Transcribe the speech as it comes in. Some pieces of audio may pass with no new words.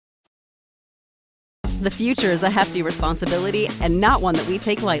The future is a hefty responsibility and not one that we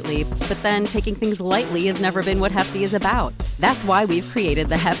take lightly, but then taking things lightly has never been what Hefty is about. That's why we've created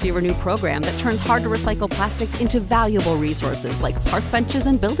the Hefty Renew program that turns hard-to-recycle plastics into valuable resources like park benches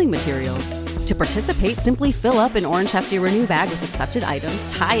and building materials. To participate, simply fill up an orange Hefty Renew bag with accepted items,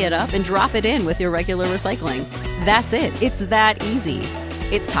 tie it up, and drop it in with your regular recycling. That's it. It's that easy.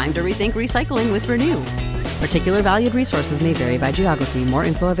 It's time to rethink recycling with Renew. Particular valued resources may vary by geography. More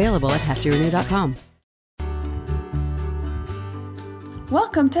info available at heftyrenew.com.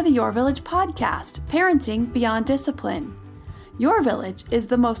 Welcome to the Your Village podcast, Parenting Beyond Discipline. Your Village is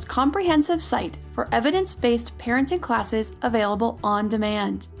the most comprehensive site for evidence-based parenting classes available on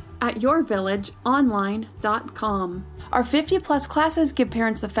demand at yourvillageonline.com. Our 50-plus classes give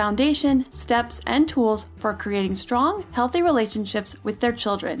parents the foundation, steps, and tools for creating strong, healthy relationships with their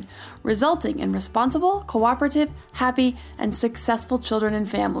children, resulting in responsible, cooperative, happy, and successful children and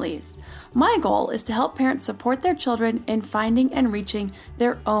families. My goal is to help parents support their children in finding and reaching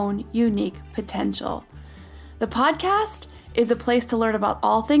their own unique potential. The podcast is a place to learn about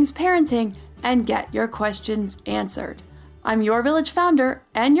all things parenting and get your questions answered. I'm Your Village founder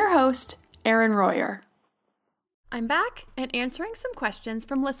and your host, Erin Royer. I'm back and answering some questions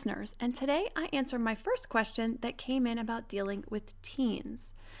from listeners, and today I answer my first question that came in about dealing with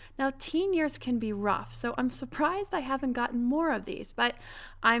teens. Now, teen years can be rough, so I'm surprised I haven't gotten more of these, but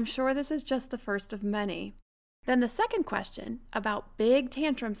I'm sure this is just the first of many. Then the second question about big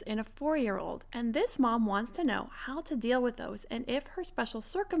tantrums in a 4-year-old, and this mom wants to know how to deal with those and if her special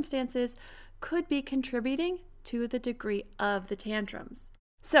circumstances could be contributing to the degree of the tantrums.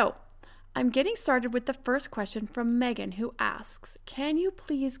 So, I'm getting started with the first question from Megan, who asks, can you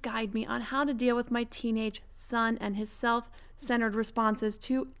please guide me on how to deal with my teenage son and his self-centered responses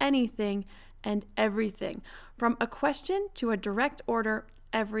to anything and everything, from a question to a direct order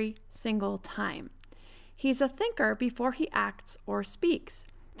every single time? He's a thinker before he acts or speaks,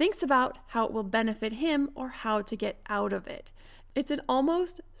 thinks about how it will benefit him or how to get out of it. It's an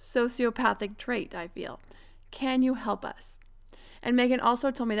almost sociopathic trait, I feel. Can you help us? And Megan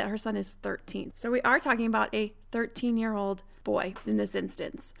also told me that her son is 13. So we are talking about a 13-year-old boy in this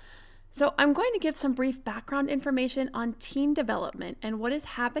instance. So I'm going to give some brief background information on teen development and what is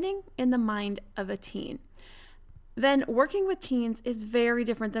happening in the mind of a teen. Then working with teens is very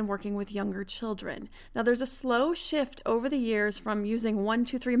different than working with younger children. Now there's a slow shift over the years from using 1,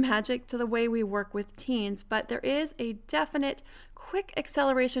 2, 3 magic to the way we work with teens, but there is a definite quick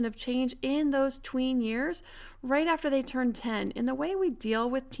acceleration of change in those tween years right after they turn 10 in the way we deal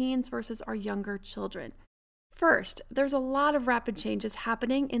with teens versus our younger children. First, there's a lot of rapid changes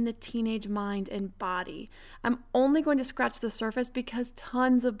happening in the teenage mind and body. I'm only going to scratch the surface because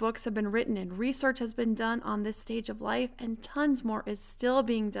tons of books have been written and research has been done on this stage of life, and tons more is still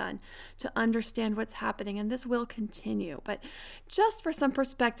being done to understand what's happening, and this will continue. But just for some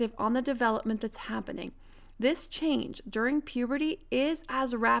perspective on the development that's happening, this change during puberty is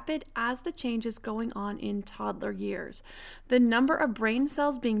as rapid as the changes going on in toddler years. The number of brain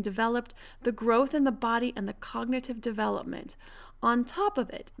cells being developed, the growth in the body, and the cognitive development. On top of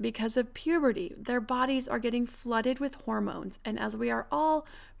it, because of puberty, their bodies are getting flooded with hormones, and as we are all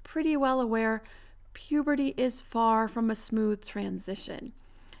pretty well aware, puberty is far from a smooth transition.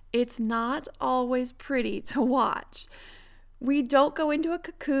 It's not always pretty to watch. We don't go into a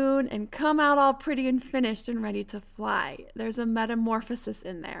cocoon and come out all pretty and finished and ready to fly. There's a metamorphosis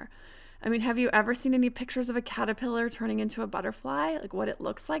in there. I mean, have you ever seen any pictures of a caterpillar turning into a butterfly? Like what it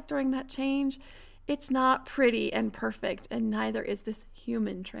looks like during that change? It's not pretty and perfect, and neither is this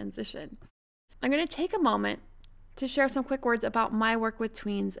human transition. I'm going to take a moment to share some quick words about my work with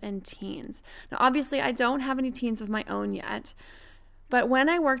tweens and teens. Now, obviously, I don't have any teens of my own yet. But when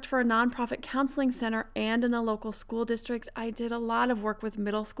I worked for a nonprofit counseling center and in the local school district, I did a lot of work with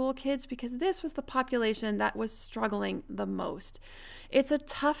middle school kids because this was the population that was struggling the most. It's a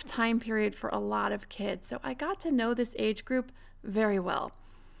tough time period for a lot of kids, so I got to know this age group very well.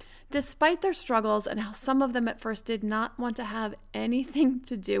 Despite their struggles and how some of them at first did not want to have anything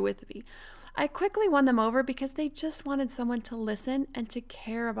to do with me, I quickly won them over because they just wanted someone to listen and to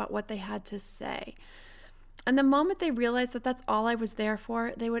care about what they had to say. And the moment they realized that that's all I was there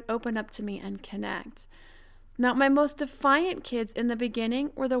for, they would open up to me and connect. Now, my most defiant kids in the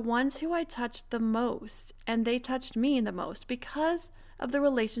beginning were the ones who I touched the most, and they touched me the most because of the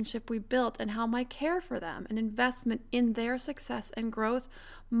relationship we built and how my care for them and investment in their success and growth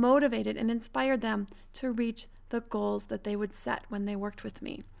motivated and inspired them to reach the goals that they would set when they worked with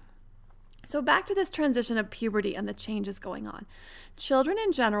me. So back to this transition of puberty and the changes going on. Children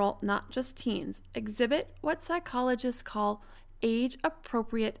in general, not just teens, exhibit what psychologists call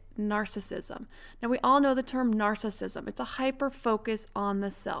age-appropriate narcissism. Now, we all know the term narcissism. It's a hyper-focus on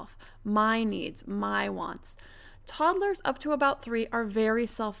the self, my needs, my wants. Toddlers up to about 3 are very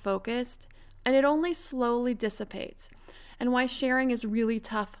self-focused, and it only slowly dissipates. And why sharing is really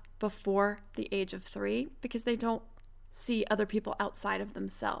tough before the age of 3, because they don't see other people outside of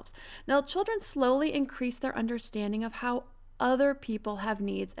themselves. Now, children slowly increase their understanding of how other people have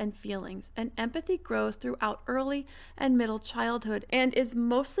needs and feelings, and empathy grows throughout early and middle childhood and is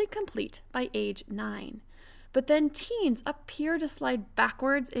mostly complete by age 9. But then teens appear to slide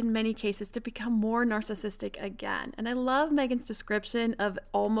backwards in many cases to become more narcissistic again. And I love Megan's description of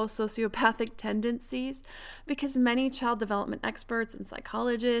almost sociopathic tendencies, because many child development experts and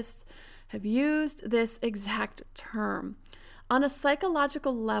psychologists have used this exact term. On a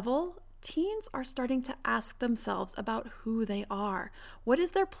psychological level, teens are starting to ask themselves about who they are. What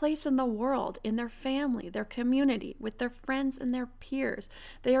is their place in the world, in their family, their community, with their friends and their peers?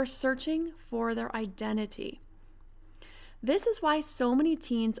 They are searching for their identity. This is why so many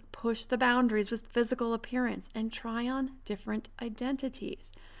teens push the boundaries with physical appearance and try on different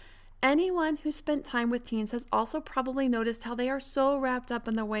identities. Anyone who spent time with teens has also probably noticed how they are so wrapped up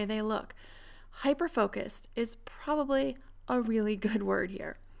in the way they look. Hyper-focused is probably a really good word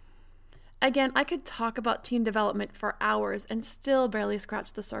here. Again, I could talk about teen development for hours and still barely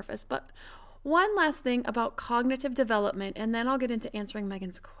scratch the surface, but one last thing about cognitive development, and then I'll get into answering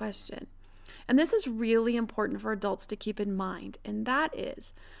Megan's question. And this is really important for adults to keep in mind, and that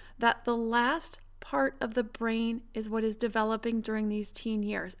is that the last part of the brain is what is developing during these teen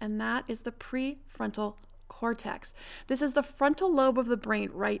years, and that is the prefrontal cortex. This is the frontal lobe of the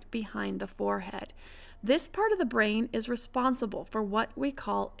brain right behind the forehead. This part of the brain is responsible for what we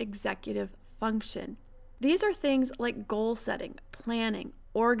call executive function. These are things like goal setting, planning,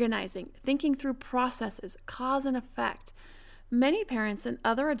 organizing, thinking through processes, cause and effect. Many parents and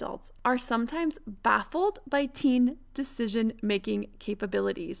other adults are sometimes baffled by teen decision-making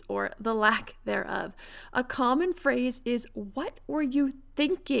capabilities, or the lack thereof. A common phrase is, "What were you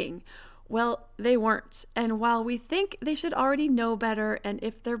thinking?" Well, they weren't. And while we think they should already know better, and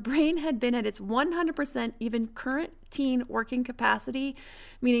if their brain had been at its 100% even current teen working capacity,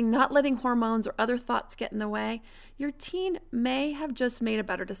 meaning not letting hormones or other thoughts get in the way, your teen may have just made a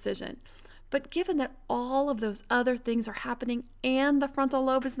better decision. But given that all of those other things are happening and the frontal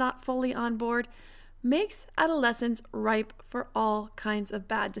lobe is not fully on board, makes adolescents ripe for all kinds of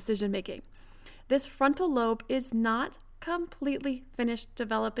bad decision making. This frontal lobe is not completely finished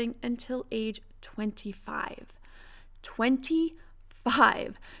developing until age 25.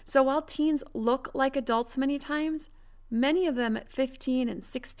 25. So while teens look like adults many times, many of them at 15 and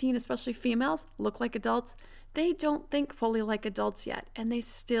 16, especially females, look like adults. They don't think fully like adults yet, and they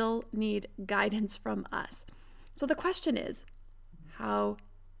still need guidance from us. So the question is, how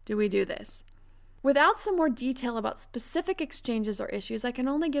do we do this? Without some more detail about specific exchanges or issues, I can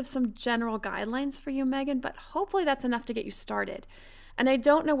only give some general guidelines for you, Megan, but hopefully that's enough to get you started. And I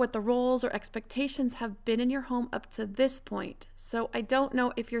don't know what the roles or expectations have been in your home up to this point. So I don't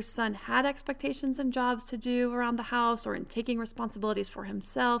know if your son had expectations and jobs to do around the house or in taking responsibilities for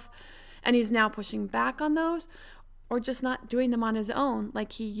himself, and he's now pushing back on those, or just not doing them on his own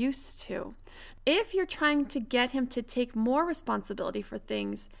like he used to. If you're trying to get him to take more responsibility for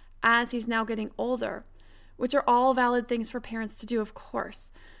things as he's now getting older, which are all valid things for parents to do, of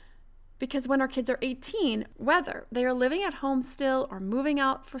course, because when our kids are 18, whether they are living at home still or moving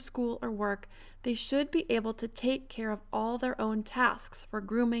out for school or work, they should be able to take care of all their own tasks for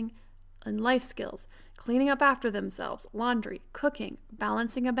grooming and life skills, cleaning up after themselves, laundry, cooking,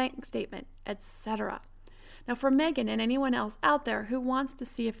 balancing a bank statement, etc. Now, for Megan and anyone else out there who wants to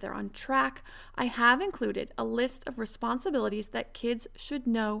see if they're on track, I have included a list of responsibilities that kids should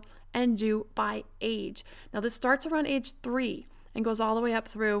know and do by age. Now, this starts around age 3 and goes all the way up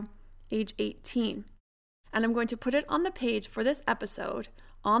through age 18. And I'm going to put it on the page for this episode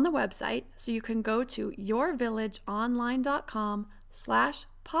on the website, so you can go to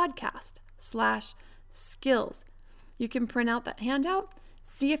yourvillageonline.com/podcast/skills. You can print out that handout,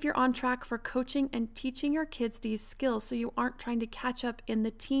 see if you're on track for coaching and teaching your kids these skills so you aren't trying to catch up in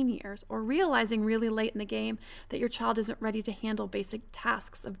the teen years or realizing really late in the game that your child isn't ready to handle basic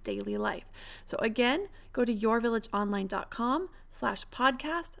tasks of daily life. So again, go to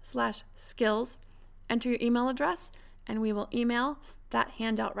yourvillageonline.com/podcast/skills, enter your email address, and we will email that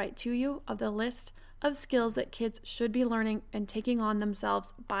handout right to you of the list of skills that kids should be learning and taking on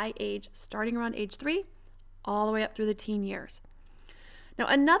themselves by age, starting around age 3, all the way up through the teen years. Now,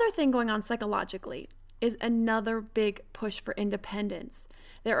 another thing going on psychologically is another big push for independence.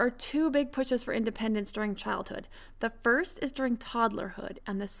 There are two big pushes for independence during childhood. The first is during toddlerhood,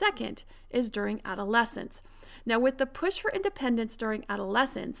 and the second is during adolescence. Now, with the push for independence during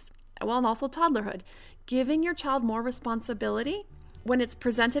adolescence, well, and also toddlerhood, giving your child more responsibility when it's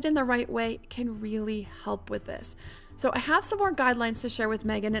presented in the right way can really help with this. So I have some more guidelines to share with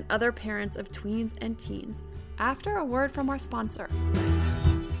Megan and other parents of tweens and teens after a word from our sponsor.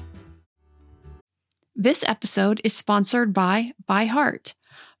 This episode is sponsored by ByHeart.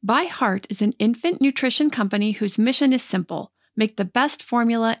 ByHeart is an infant nutrition company whose mission is simple: make the best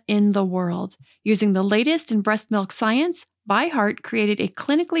formula in the world. Using the latest in breast milk science, ByHeart created a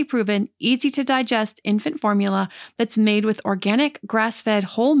clinically proven, easy-to-digest infant formula that's made with organic, grass-fed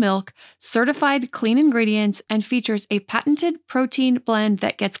whole milk, certified clean ingredients, and features a patented protein blend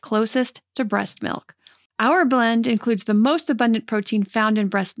that gets closest to breast milk. Our blend includes the most abundant protein found in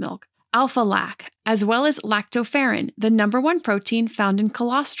breast milk, alpha-lac, as well as lactoferrin, the #1 protein found in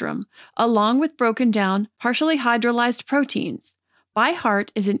colostrum, along with broken down, partially hydrolyzed proteins.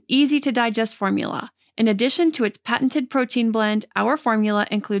 ByHeart is an easy-to-digest formula. In addition to its patented protein blend, our formula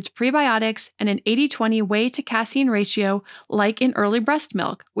includes prebiotics and an 80-20 whey to casein ratio like in early breast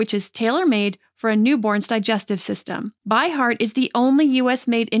milk, which is tailor-made for a newborn's digestive system. ByHeart is the only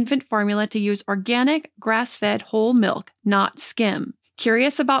U.S.-made infant formula to use organic, grass-fed whole milk, not skim.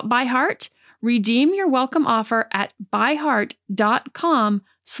 Curious about ByHeart? Redeem your welcome offer at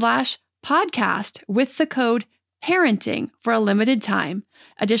byheart.com/podcast with the code PARENTING for a limited time.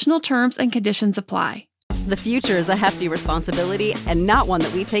 Additional terms and conditions apply. The future is a hefty responsibility and not one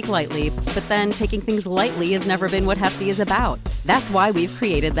that we take lightly, but then taking things lightly has never been what Hefty is about. That's why we've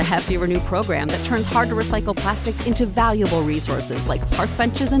created the Hefty Renew program that turns hard-to-recycle plastics into valuable resources like park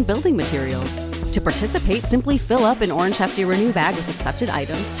benches and building materials. To participate, simply fill up an orange Hefty Renew bag with accepted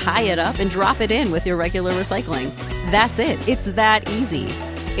items, tie it up, and drop it in with your regular recycling. That's it. It's that easy.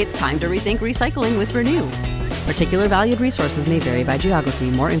 It's time to rethink recycling with Renew. Particular valued resources may vary by geography.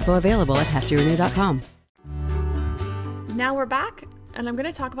 More info available at heftyrenew.com. Now we're back, and I'm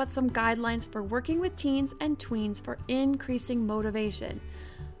going to talk about some guidelines for working with teens and tweens for increasing motivation.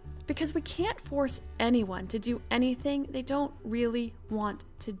 Because we can't force anyone to do anything they don't really want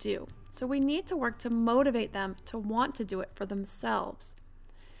to do. So we need to work to motivate them to want to do it for themselves.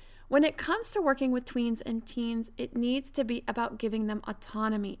 When it comes to working with tweens and teens, it needs to be about giving them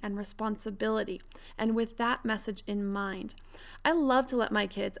autonomy and responsibility, and with that message in mind. I love to let my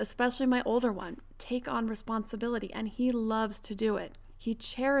kids, especially my older one, take on responsibility, and he loves to do it. He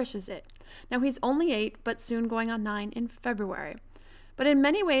cherishes it. Now, he's only 8, but soon going on 9 in February. But in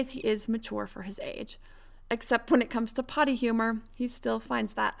many ways, he is mature for his age. Except when it comes to potty humor, he still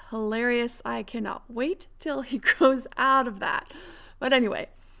finds that hilarious. I cannot wait till he grows out of that. But anyway,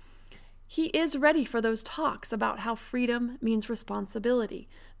 he is ready for those talks about how freedom means responsibility.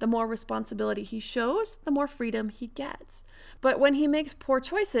 The more responsibility he shows, the more freedom he gets. But when he makes poor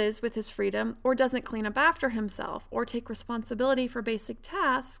choices with his freedom, or doesn't clean up after himself, or take responsibility for basic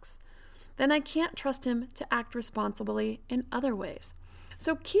tasks, then I can't trust him to act responsibly in other ways.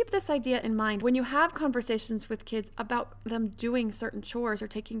 So keep this idea in mind when you have conversations with kids about them doing certain chores or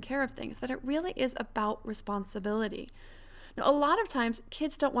taking care of things, that it really is about responsibility. Now, a lot of times,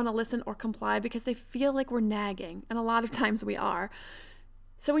 kids don't want to listen or comply because they feel like we're nagging, and a lot of times we are.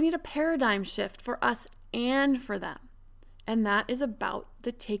 So we need a paradigm shift for us and for them, and that is about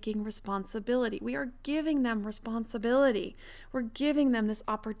the taking responsibility. We are giving them responsibility. We're giving them this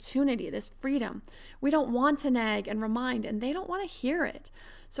opportunity, this freedom. We don't want to nag and remind, and they don't want to hear it.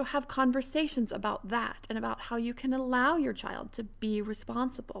 So have conversations about that and about how you can allow your child to be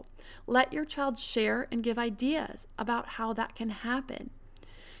responsible. Let your child share and give ideas about how that can happen.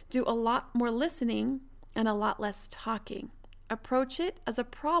 Do a lot more listening and a lot less talking. Approach it as a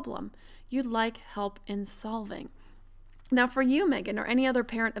problem you'd like help in solving. Now for you, Megan, or any other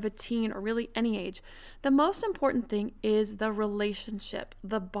parent of a teen or really any age, the most important thing is the relationship,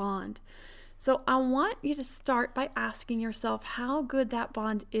 the bond. So I want you to start by asking yourself how good that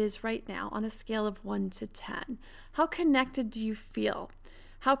bond is right now on a scale of 1 to 10. How connected do you feel?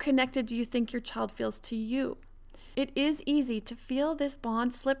 How connected do you think your child feels to you? It is easy to feel this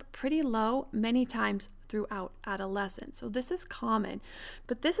bond slip pretty low many times throughout adolescence. So this is common,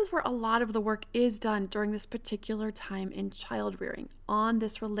 but this is where a lot of the work is done during this particular time in child rearing, on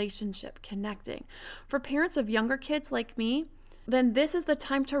this relationship connecting. For parents of younger kids like me, then this is the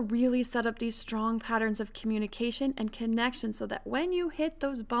time to really set up these strong patterns of communication and connection so that when you hit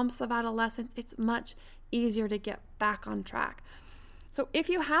those bumps of adolescence, it's much easier to get back on track. So if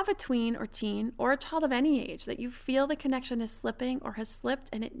you have a tween or teen or a child of any age that you feel the connection is slipping or has slipped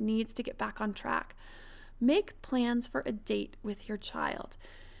and it needs to get back on track, Make plans for a date with your child.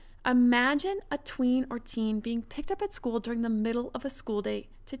 Imagine a tween or teen being picked up at school during the middle of a school day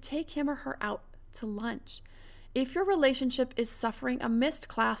to take him or her out to lunch. If your relationship is suffering a missed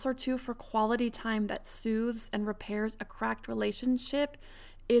class or two for quality time that soothes and repairs a cracked relationship,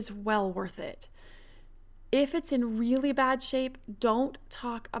 is well worth it. If it's in really bad shape, don't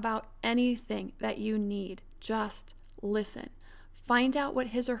talk about anything that you need. Just listen. Find out what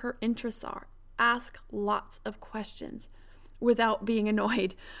his or her interests are. Ask lots of questions without being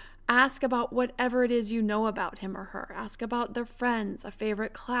annoyed. Ask about whatever it is you know about him or her. Ask about their friends, a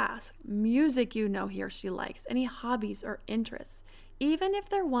favorite class, music you know he or she likes, any hobbies or interests, even if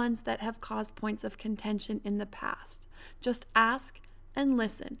they're ones that have caused points of contention in the past. Just ask and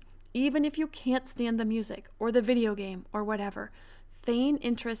listen, even if you can't stand the music or the video game or whatever. Feign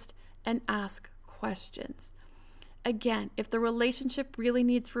interest and ask questions. Again, if the relationship really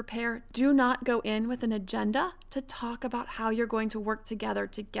needs repair, do not go in with an agenda to talk about how you're going to work together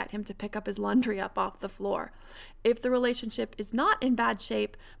to get him to pick up his laundry up off the floor. If the relationship is not in bad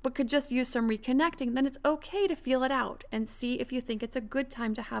shape, but could just use some reconnecting, then it's okay to feel it out and see if you think it's a good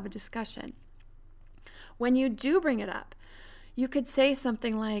time to have a discussion. When you do bring it up, you could say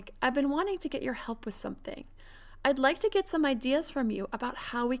something like, "I've been wanting to get your help with something. I'd like to get some ideas from you about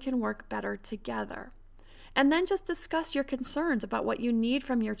how we can work better together." And then just discuss your concerns about what you need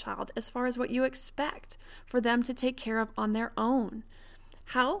from your child as far as what you expect for them to take care of on their own,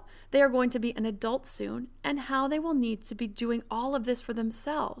 how they are going to be an adult soon, and how they will need to be doing all of this for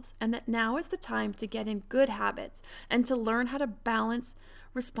themselves, and that now is the time to get in good habits and to learn how to balance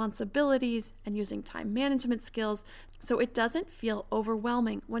responsibilities and using time management skills so it doesn't feel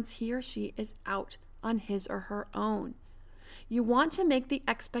overwhelming once he or she is out on his or her own. You want to make the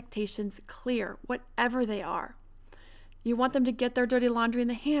expectations clear, whatever they are. You want them to get their dirty laundry in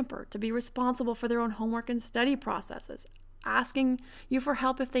the hamper, to be responsible for their own homework and study processes, asking you for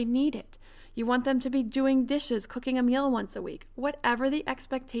help if they need it. You want them to be doing dishes, cooking a meal once a week. Whatever the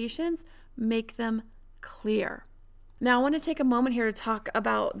expectations, make them clear. Now, I want to take a moment here to talk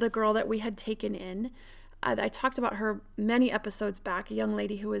about the girl that we had taken in. I talked about her many episodes back, a young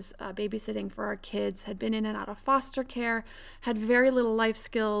lady who was babysitting for our kids, had been in and out of foster care, had very little life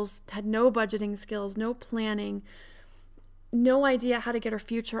skills, had no budgeting skills, no planning, no idea how to get her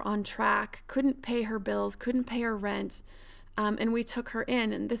future on track, couldn't pay her bills, couldn't pay her rent, and we took her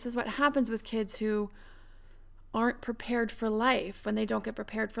in. And this is what happens with kids who aren't prepared for life, when they don't get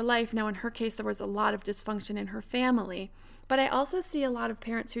prepared for life. Now, in her case, there was a lot of dysfunction in her family. But I also see a lot of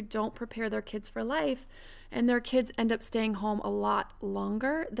parents who don't prepare their kids for life, and their kids end up staying home a lot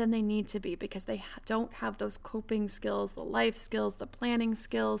longer than they need to be because they don't have those coping skills, the life skills, the planning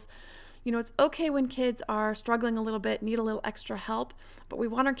skills. You know, it's okay when kids are struggling a little bit, need a little extra help, but we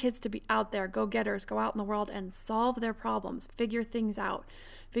want our kids to be out there, go-getters, go out in the world and solve their problems, figure things out,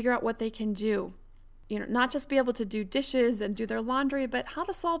 figure out what they can do. You know, not just be able to do dishes and do their laundry, but how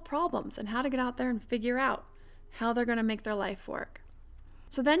to solve problems and how to get out there and figure out how they're going to make their life work.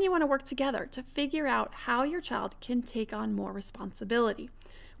 So then you want to work together to figure out how your child can take on more responsibility.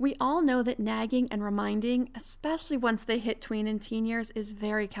 We all know that nagging and reminding, especially once they hit tween and teen years, is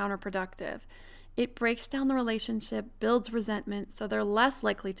very counterproductive. It breaks down the relationship, builds resentment, so they're less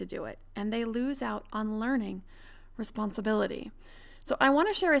likely to do it, and they lose out on learning responsibility. So I want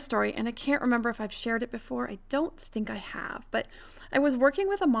to share a story, and I can't remember if I've shared it before. I don't think I have, but I was working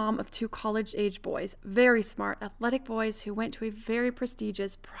with a mom of two college-age boys, very smart, athletic boys who went to a very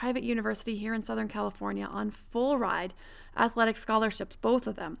prestigious private university here in Southern California on full-ride athletic scholarships, both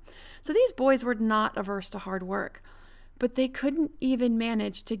of them. So these boys were not averse to hard work, but they couldn't even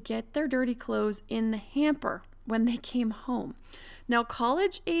manage to get their dirty clothes in the hamper when they came home. Now,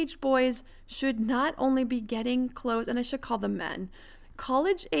 college-aged boys should not only be getting clothes, and I should call them men.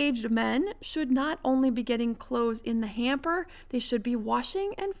 College-aged men should not only be getting clothes in the hamper, they should be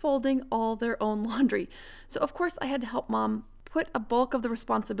washing and folding all their own laundry. So, of course, I had to help mom put a bulk of the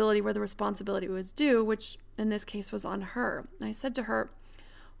responsibility where the responsibility was due, which in this case was on her. And I said to her,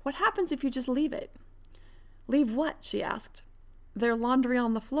 "What happens if you just leave it?" "Leave what?" she asked. "Their laundry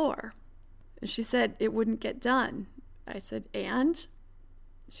on the floor." She said it wouldn't get done. I said, "And?"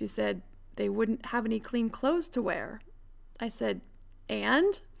 She said, "They wouldn't have any clean clothes to wear." I said,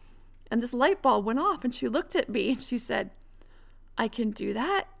 "And?" And this light bulb went off, and she looked at me and she said, "I can do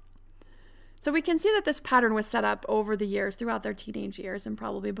that?" So we can see that this pattern was set up over the years, throughout their teenage years and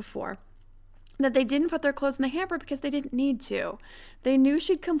probably before, that they didn't put their clothes in the hamper because they didn't need to. They knew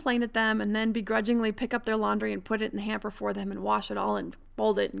she'd complain at them and then begrudgingly pick up their laundry and put it in the hamper for them and wash it all and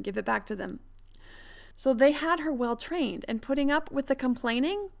fold it and give it back to them. So they had her well trained, and putting up with the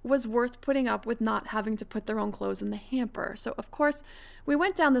complaining was worth putting up with not having to put their own clothes in the hamper. So of course, we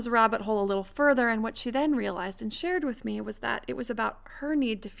went down this rabbit hole a little further, and what she then realized and shared with me was that it was about her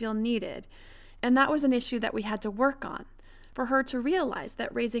need to feel needed. And that was an issue that we had to work on, for her to realize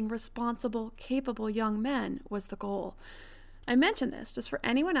that raising responsible, capable young men was the goal. I mention this just for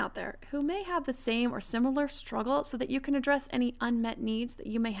anyone out there who may have the same or similar struggle, so that you can address any unmet needs that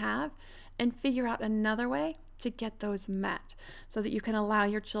you may have and figure out another way to get those met, so that you can allow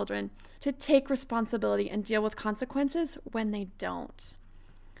your children to take responsibility and deal with consequences when they don't.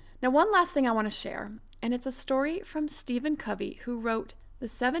 Now, one last thing I want to share, and it's a story from Stephen Covey, who wrote The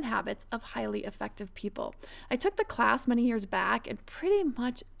 7 Habits of Highly Effective People. I took the class many years back, and pretty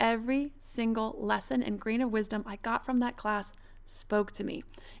much every single lesson and grain of wisdom I got from that class spoke to me.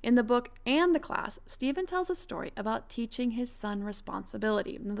 In the book and the class, Stephen tells a story about teaching his son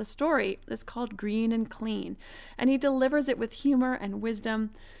responsibility. Now, the story is called Green and Clean, and he delivers it with humor and wisdom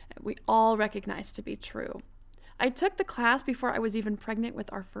we all recognize to be true. I took the class before I was even pregnant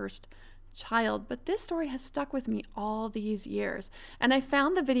with our first child, but this story has stuck with me all these years, and I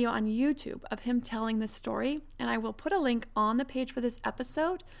found the video on YouTube of him telling this story, and I will put a link on the page for this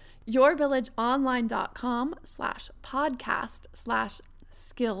episode, yourvillageonline.com/podcast/skills,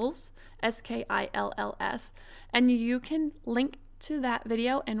 SKILLS, and you can link to that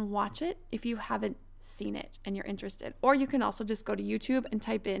video and watch it if you haven't seen it and you're interested. Or you can also just go to YouTube and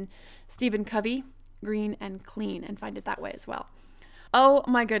type in Stephen Covey, Green and Clean, and find it that way as well. Oh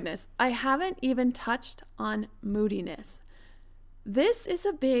my goodness, I haven't even touched on moodiness. This is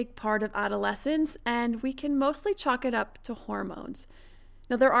a big part of adolescence, and we can mostly chalk it up to hormones.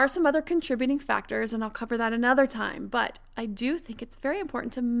 Now, there are some other contributing factors, and I'll cover that another time, but I do think it's very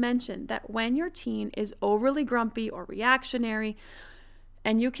important to mention that when your teen is overly grumpy or reactionary,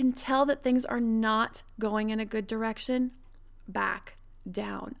 and you can tell that things are not going in a good direction, back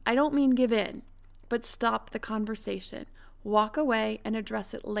down. I don't mean give in, but stop the conversation. Walk away and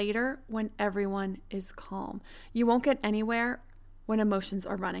address it later when everyone is calm. You won't get anywhere when emotions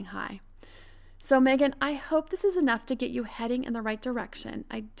are running high. So Megan, I hope this is enough to get you heading in the right direction.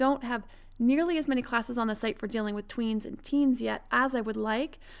 I don't have nearly as many classes on the site for dealing with tweens and teens yet as I would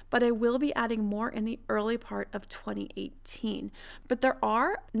like, but I will be adding more in the early part of 2018. But there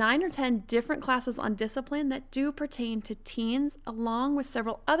are 9 or 10 different classes on discipline that do pertain to teens, along with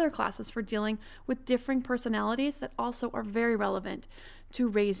several other classes for dealing with differing personalities that also are very relevant to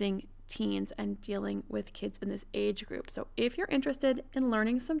raising teens and dealing with kids in this age group. So if you're interested in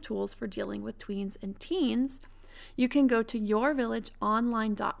learning some tools for dealing with tweens and teens, you can go to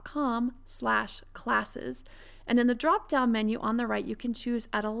yourvillageonline.com/classes, and in the drop-down menu on the right, you can choose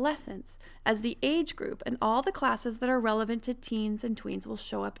adolescents as the age group, and all the classes that are relevant to teens and tweens will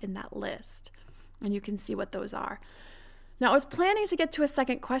show up in that list, and you can see what those are. Now, I was planning to get to a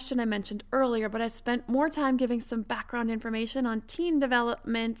second question I mentioned earlier, but I spent more time giving some background information on teen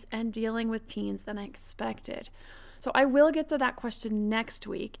development and dealing with teens than I expected. So I will get to that question next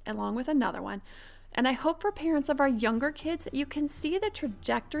week, along with another one. And I hope for parents of our younger kids that you can see the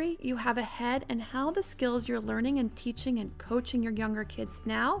trajectory you have ahead and how the skills you're learning and teaching and coaching your younger kids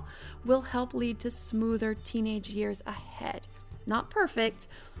now will help lead to smoother teenage years ahead. Not perfect,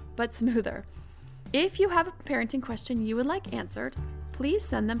 but smoother. If you have a parenting question you would like answered, please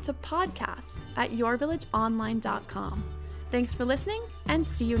send them to podcast@yourvillageonline.com. Thanks for listening, and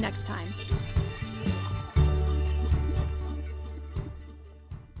see you next time.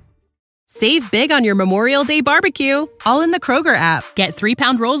 Save big on your Memorial Day barbecue, all in the Kroger app. Get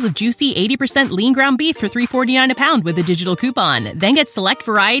 3-pound rolls of juicy 80% lean ground beef for $3.49 a pound with a digital coupon. Then get select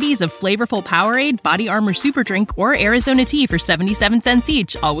varieties of flavorful Powerade, Body Armor Super Drink, or Arizona tea for 77 cents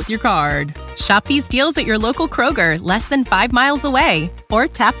each, all with your card. Shop these deals at your local Kroger, less than 5 miles away. Or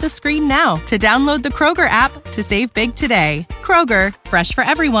tap the screen now to download the Kroger app to save big today. Kroger, fresh for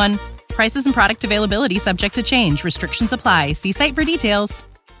everyone. Prices and product availability subject to change. Restrictions apply. See site for details.